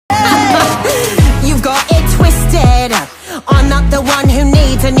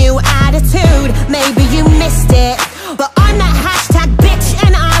maybe you missed it, but I'm that hashtag bitch,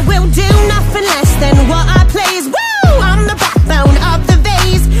 and I will do nothing less than what I please. Woo! I'm the backbone of the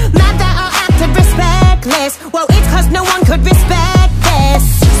V's. Mad that I acted respectless. Well, it's cause no one could respect this.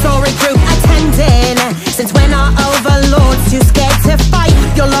 Sorry group attending, since when are overlords too scared to fight?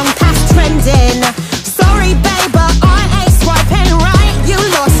 You're long past trending. Sorry babe, but I ain't swiping right. You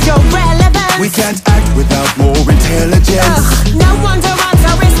lost your relevance. We can't act without more intelligence. No wonder I'm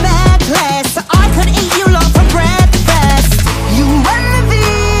so respectless. I could eat you lot for breakfast. You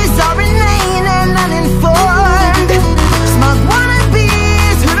wannabes are inane and uninformed. Smug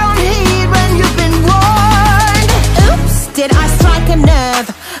wannabes who don't heed when you've been warned. Oops, did I strike a nerve?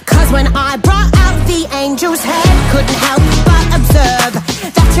 Cause when I brought out the angel's hair,